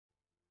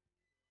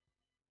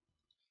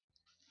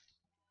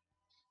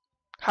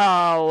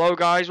Hello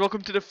guys,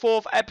 welcome to the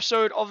 4th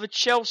episode of the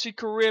Chelsea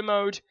career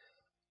mode,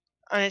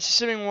 and it's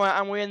assuming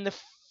we're in the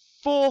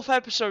 4th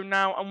episode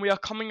now, and we are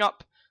coming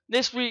up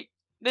this week,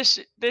 this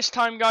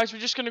time guys. We're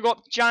just gonna go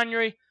up to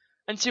January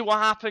and see what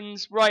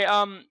happens. Right,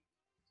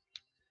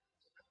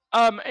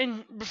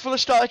 before the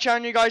start of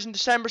January guys, in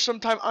December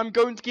sometime, I'm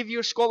going to give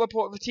you a squad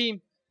report of the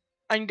team,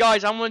 and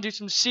guys, I'm going to do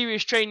some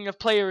serious training of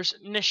players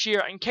this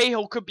year, and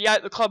Cahill could be out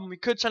of the club, and we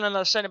could send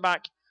another centre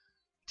back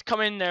to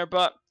come in there,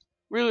 but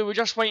really, we're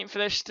just waiting for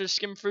this to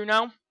skim through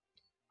now.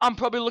 I'm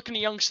probably looking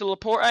at youngster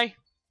Laporte.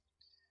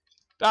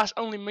 That's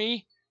only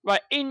me. Right,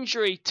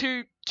 injury.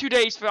 Two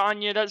days for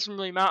Anya. That doesn't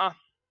really matter.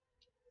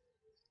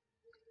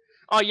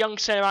 Our young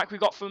centre back we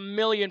got for $1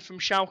 million from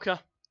Schalke.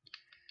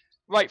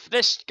 Right, for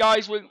this,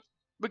 guys, we're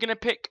gonna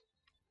pick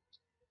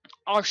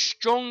our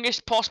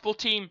strongest possible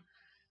team.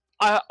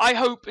 I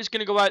hope is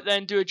gonna go out there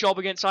and do a job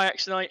against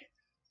Ajax tonight.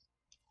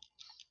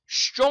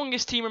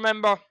 Strongest team,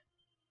 remember.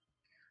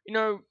 You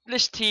know,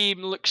 this team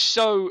looks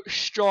so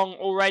strong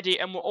already,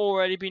 and we're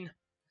already been,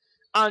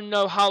 I don't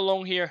know how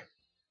long here.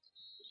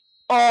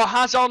 Oh,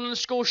 Hazard on the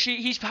score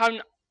sheet. He's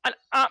having an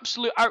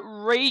absolute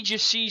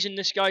outrageous season,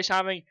 this guy's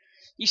having.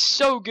 He's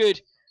so good.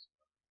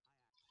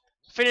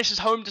 Finishes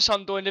home to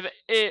Sunderland.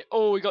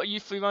 Oh, we got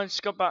youth free round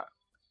scouting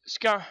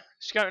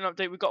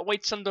update. We've got to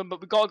wait to Sunderland,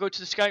 but we've got to go to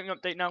the scouting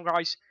update now,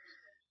 guys.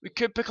 We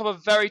could pick up a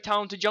very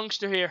talented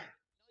youngster here.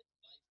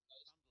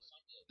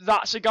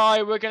 That's a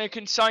guy, we're going to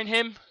consign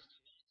him.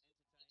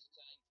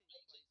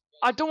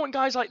 I don't want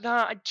guys like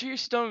that. I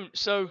just don't.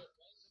 So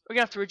we're going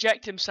to have to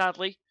reject him,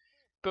 sadly.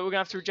 But we're going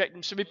to have to reject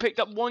him. So we picked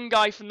up one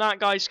guy from that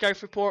guy's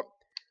scout report.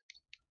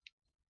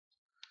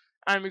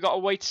 And we got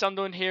away to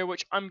Sunderland here,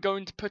 which I'm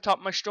going to put up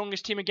my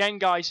strongest team again,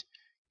 guys.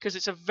 Because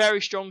it's a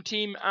very strong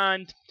team.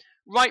 And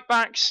right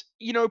backs,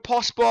 you know,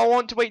 possible. I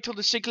want to wait till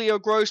the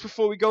Siglio grows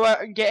before we go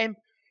out and get him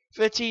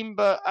for the team.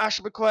 But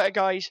Ashley Baqueta,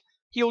 guys,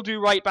 he'll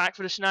do right back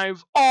for us now.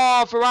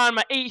 Oh, Varane,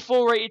 my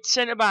 84 rated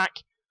centre back,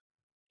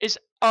 is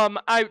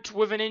out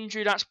with an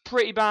injury. That's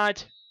pretty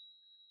bad.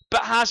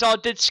 But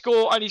Hazard did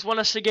score, and he's won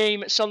us a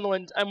game at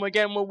Sunderland, and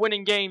we're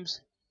winning games,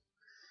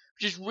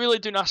 which is really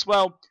doing us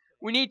well.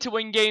 We need to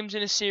win games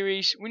in a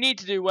series. We need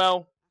to do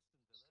well.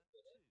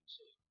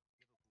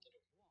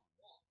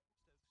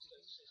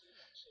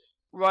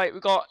 Right,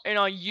 we've got in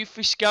our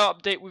youth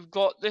scout update, we've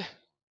got the.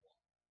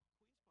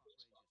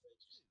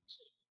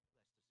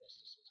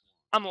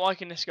 I'm not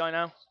liking this guy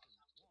now.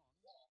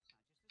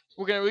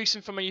 We're going to release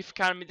him from our youth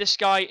academy. This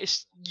guy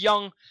is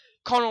young,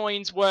 Conor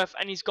Ainsworth,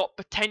 and he's got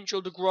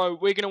potential to grow.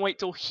 We're going to wait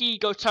till he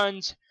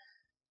turns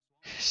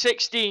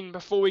 16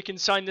 before we can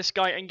sign this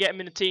guy and get him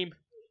in the team.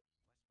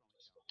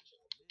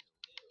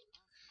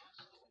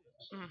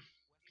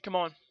 Come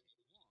on.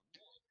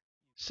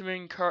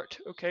 Simon Kurt,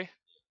 okay.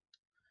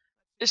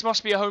 This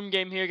must be a home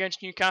game here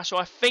against Newcastle.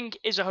 I think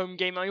it is a home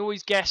game. I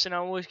always guess and I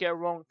always get it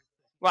wrong.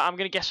 Right, I'm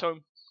going to guess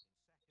home.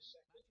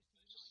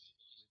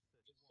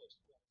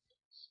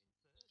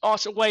 Oh,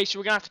 it's away, so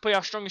we're going to have to play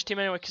our strongest team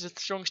anyway because the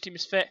strongest team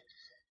is fit.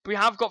 But we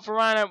have got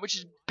Varane out, which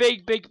is a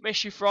big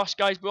issue for us,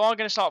 guys. We are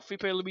going to start free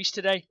player Luis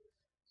today.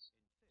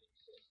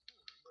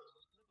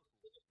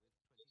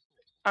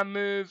 And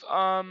move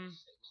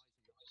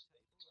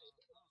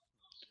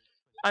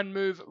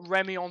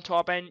Remy onto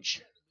our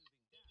bench.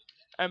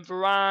 And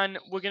Varane,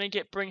 we're going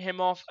to bring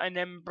him off and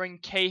then bring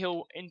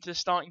Cahill into the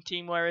starting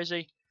team. Where is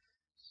he?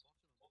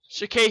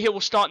 So Cahill will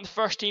start in the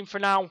first team for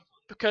now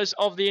because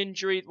of the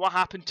injury, what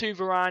happened to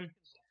Varane.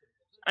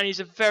 And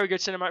he's a very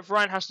good centre back.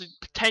 Varane has the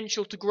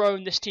potential to grow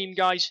in this team,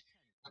 guys.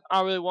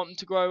 I really want him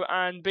to grow,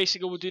 and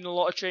basically we're doing a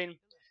lot of training.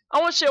 I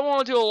want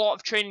to do a lot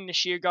of training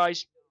this year,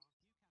 guys.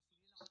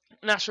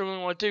 And that's what we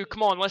want to do.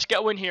 Come on, let's get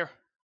a win here.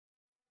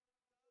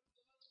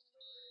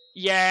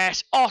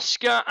 Yes,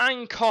 Oscar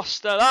and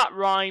Costa, that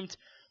rhymed.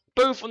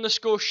 Both on the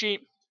score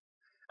sheet.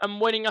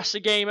 And winning us a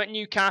game at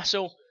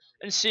Newcastle.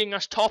 And seeing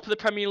us top of the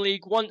Premier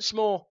League once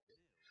more.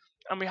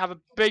 And we have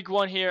a big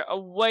one here.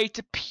 Away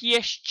to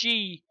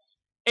PSG.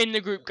 In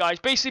the group, guys.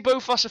 Basically,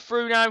 both of us are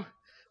through now.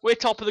 We're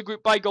top of the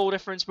group by goal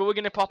difference, but we're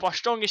going to pop our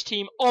strongest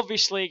team,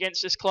 obviously,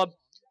 against this club.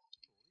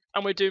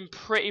 And we're doing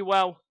pretty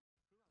well.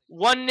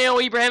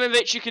 1-0,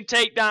 Ibrahimovic. You can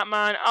take that,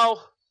 man.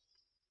 Oh,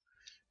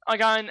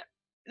 again,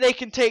 they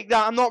can take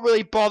that. I'm not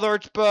really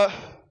bothered, but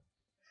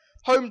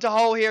home to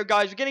Hull here,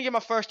 guys. We're going to give my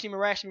first team a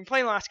rest. I've been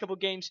playing the last couple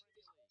of games.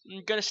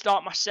 I'm going to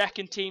start my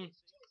second team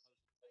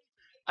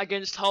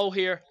against Hull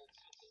here.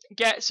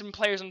 Get some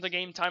players into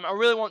game time. I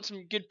really want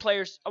some good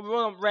players. I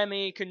want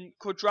Remy and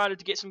Cuadrado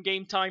to get some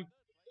game time.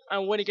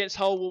 And win against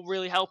Hull will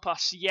really help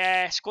us.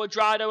 Yes,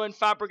 Cuadrado and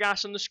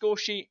Fabregas on the score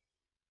sheet.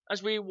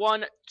 As we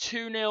won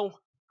 2-0.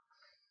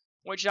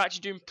 Which is actually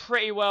doing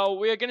pretty well.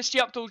 We are going to stay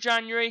up till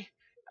January.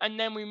 And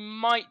then we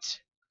might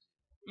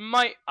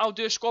I'll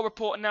do a squad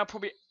report now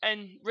probably.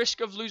 And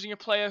risk of losing a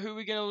player. Who are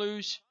we going to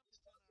lose?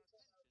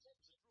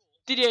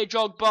 Didier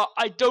Drogba.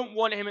 I don't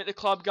want him at the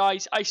club,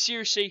 guys. I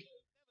seriously...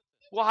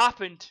 What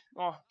happened?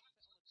 Oh,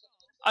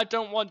 I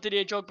don't want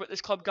Didier Drogba at this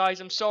club,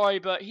 guys. I'm sorry,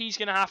 but he's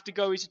going to have to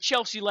go. He's a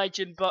Chelsea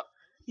legend, but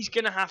he's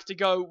going to have to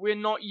go. We're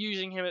not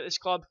using him at this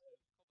club.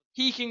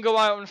 he can go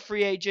out on a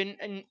free agent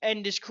and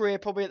end his career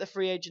probably at the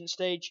free agent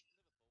stage.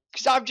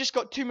 Because I've just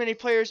got too many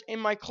players in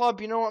my club,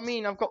 you know what I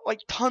mean? I've got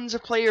like tons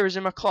of players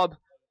in my club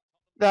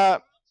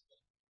that,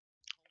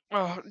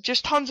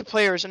 just tons of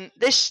players, and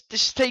this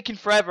is taking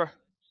forever.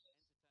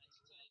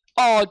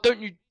 Oh, don't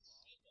you?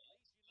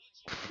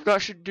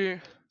 That should do.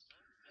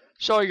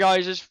 Sorry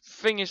guys, this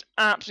thing is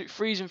absolutely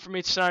freezing for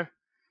me now.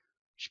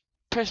 It's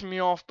pissing me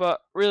off,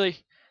 but really,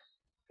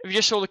 if you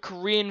just saw the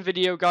Korean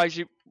video, guys,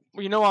 you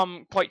know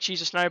I'm quite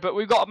cheeseless now. But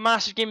we've got a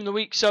massive game in the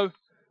week, so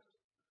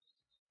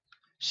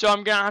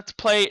I'm gonna have to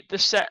play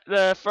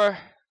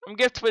I'm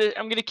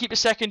gonna keep the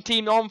second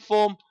team on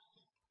form,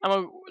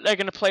 and they're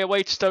gonna play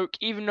away to Stoke,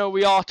 even though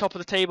we are top of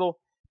the table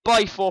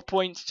by 4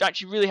 points. It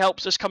actually really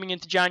helps us coming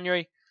into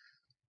January.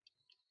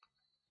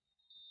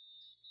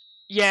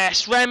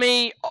 Yes,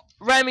 Remy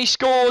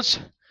scores,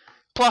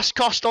 plus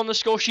Costa on the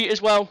score sheet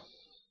as well.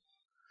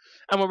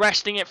 And we're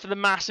resting it for the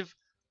massive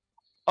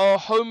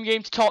home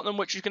game to Tottenham,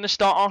 which is going to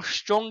start our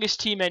strongest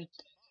team in.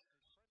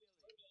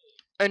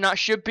 And that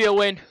should be a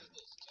win.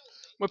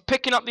 We're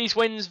picking up these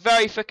wins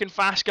very thick and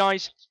fast,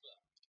 guys.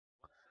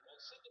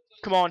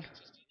 Come on.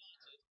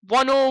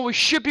 1-0, we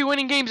should be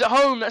winning games at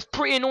home. That's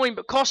pretty annoying,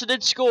 but Costa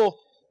did score.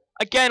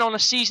 Again, on a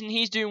season,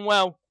 he's doing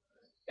well.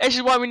 This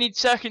is why we need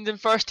second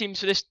and first teams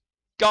for this.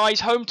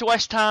 Guys, home to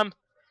West Ham.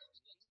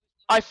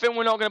 I think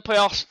we're not going to play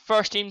our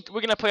first team.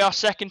 We're going to play our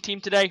second team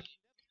today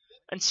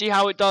and see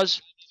how it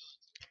does.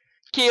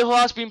 Cahill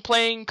has been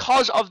playing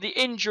because of the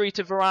injury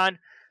to Varane.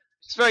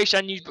 It's very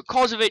sad news, but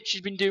Kozovic has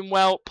been doing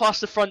well.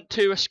 Plus the front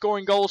two are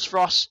scoring goals for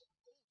us.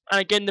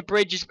 And again, the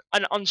bridge is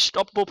an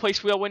unstoppable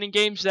place. We are winning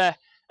games there.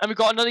 And we've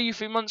got another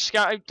Youth Month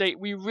scout update.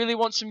 We really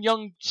want some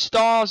young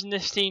stars in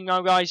this team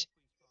now, guys.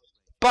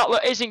 Butler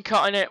isn't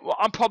cutting it. Well,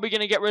 I'm probably going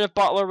to get rid of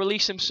Butler,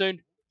 release him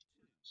soon.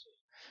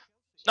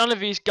 None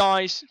of these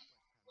guys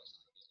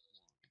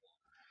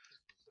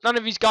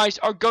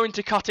are going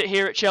to cut it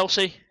here at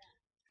Chelsea.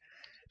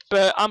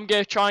 But I'm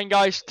going to try,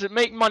 guys, to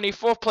make money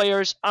for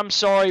players. I'm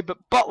sorry,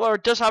 but Butler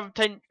does have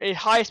a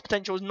highest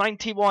potential is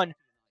 91.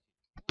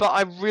 But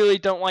I really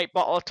don't like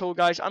Butler at all,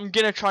 guys. I'm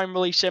going to try and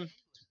release him.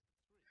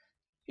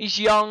 He's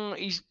young.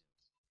 He's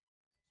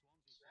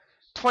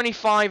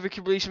 25. We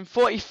could release him.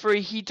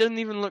 43. He doesn't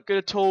even look good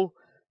at all.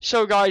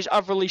 So, guys,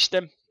 I've released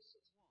him.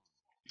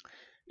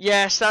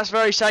 Yes, that's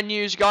very sad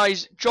news,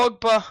 guys.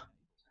 Drogba,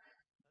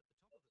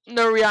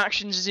 no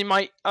reactions as he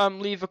might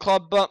leave the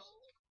club, but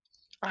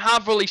I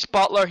have released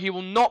Butler. He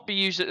will not be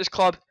used at this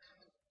club,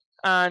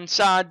 and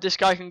sad, this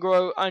guy can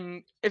grow,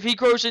 and if he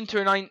grows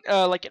into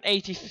like an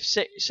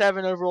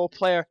 87 overall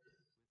player,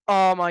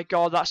 oh my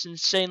god, that's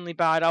insanely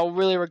bad. I'll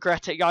really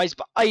regret it, guys.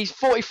 But he's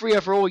 43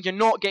 overall. You're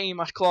not getting him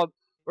at club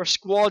or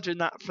squadron,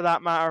 that for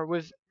that matter,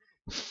 with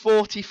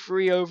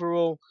 43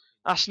 overall.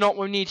 That's not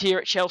what we need here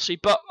at Chelsea.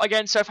 But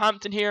again,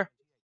 Southampton here.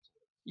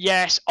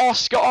 Yes,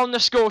 Oscar on the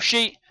score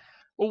sheet.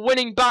 We're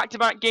winning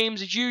back-to-back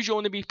games as usual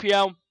in the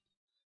BPL.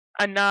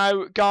 And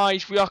now,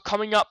 guys, we are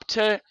coming up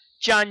to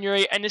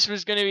January. And this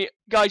was going to be,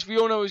 guys, we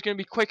all know it was going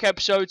to be quick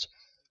episodes.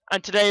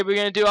 And today we're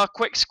going to do our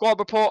quick squad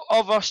report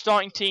of our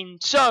starting team.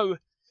 So,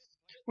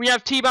 we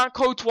have Thibaut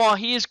Courtois.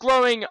 He is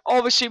growing.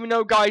 Obviously, we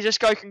know, guys, this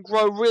guy can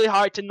grow really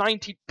high to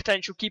 90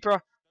 potential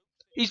keeper.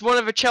 He's one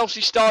of the Chelsea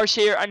stars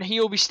here, and he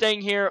will be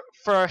staying here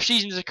for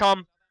seasons to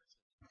come.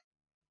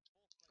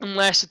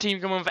 Unless the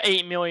team come in for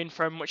 8 million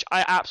for him, which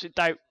I absolutely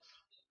doubt.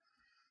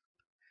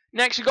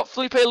 Next, we've got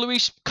Felipe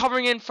Luis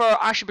covering in for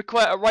Ashley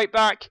Paquet at right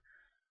back.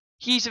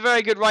 He's a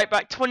very good right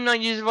back.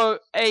 29 years of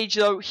age,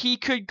 though. He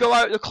could go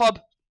out of the club.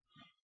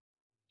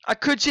 I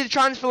could see the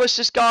transfer list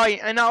this guy,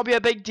 and that'll be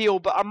a big deal,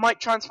 but I might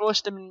transfer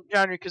list him in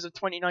January because of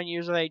 29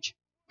 years of age.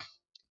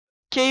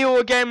 KO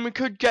again, we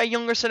could get a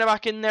younger centre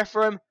back in there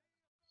for him.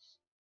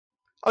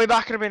 I'll be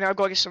back in a minute. I've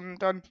got to get something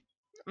done.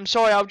 I'm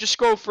sorry, I'll just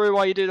scroll through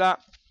while you do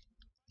that.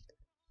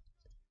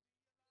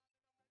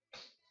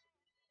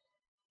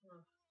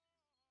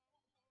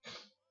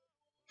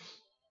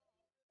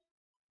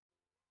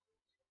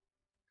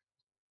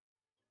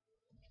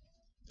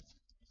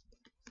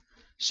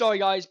 Sorry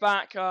guys,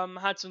 back.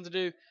 Had something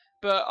to do,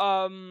 but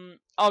I'm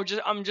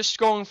just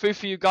scrolling through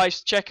for you guys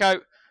to check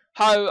out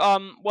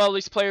how well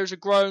these players are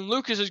growing.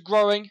 Lucas is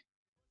growing.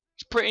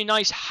 It's pretty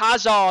nice.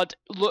 Hazard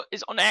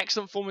is on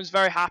excellent form. Is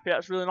very happy.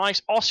 That's really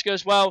nice. Oscar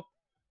as well.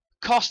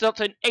 Costa up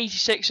to an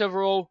 86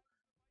 overall.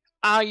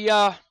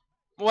 Aya,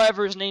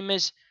 whatever his name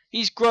is,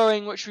 he's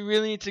growing, which we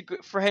really need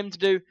for him to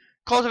do.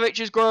 Kozovic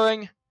is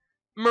growing.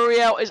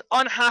 Muriel is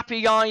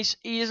unhappy, guys.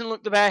 He doesn't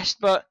look the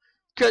best, but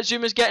Kurt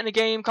Zuma's getting a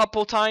game a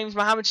couple of times.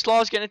 Mohamed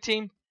Salah's getting a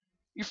team.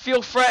 You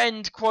feel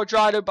threatened,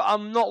 Cuadrado, but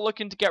I'm not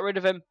looking to get rid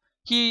of him.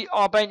 He,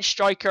 our bench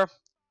striker.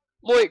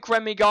 Loic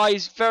Remy,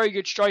 guys, very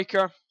good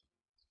striker.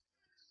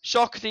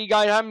 Socrates,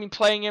 guys, I haven't been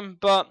playing him,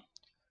 but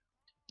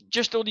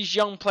just all these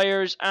young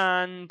players,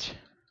 and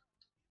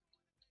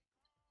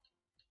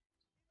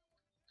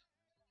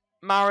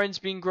Marin's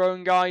been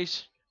growing,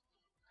 guys.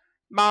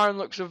 Marin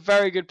looks a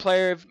very good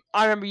player.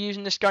 I remember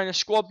using this guy in a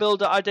squad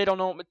builder I did on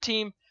Ultimate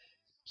Team.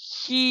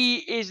 He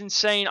is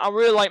insane. I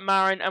really like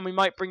Marin, and we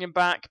might bring him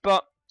back,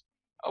 but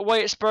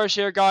away at Spurs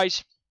here,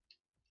 guys.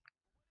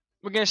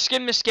 We're going to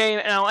skim this game,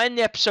 and I'll end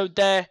the episode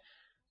there.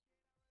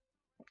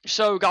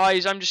 So,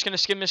 guys, I'm just going to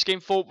skim this game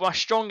forward with my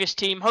strongest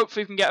team.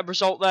 Hopefully we can get a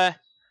result there.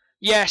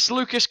 Yes,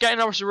 Lucas getting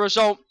us a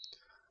result.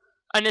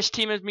 And this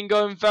team has been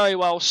going very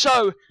well.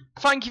 So,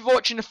 thank you for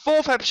watching the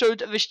 4th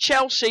episode of this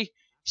Chelsea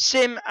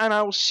sim, and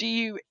I will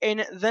see you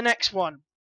in the next one.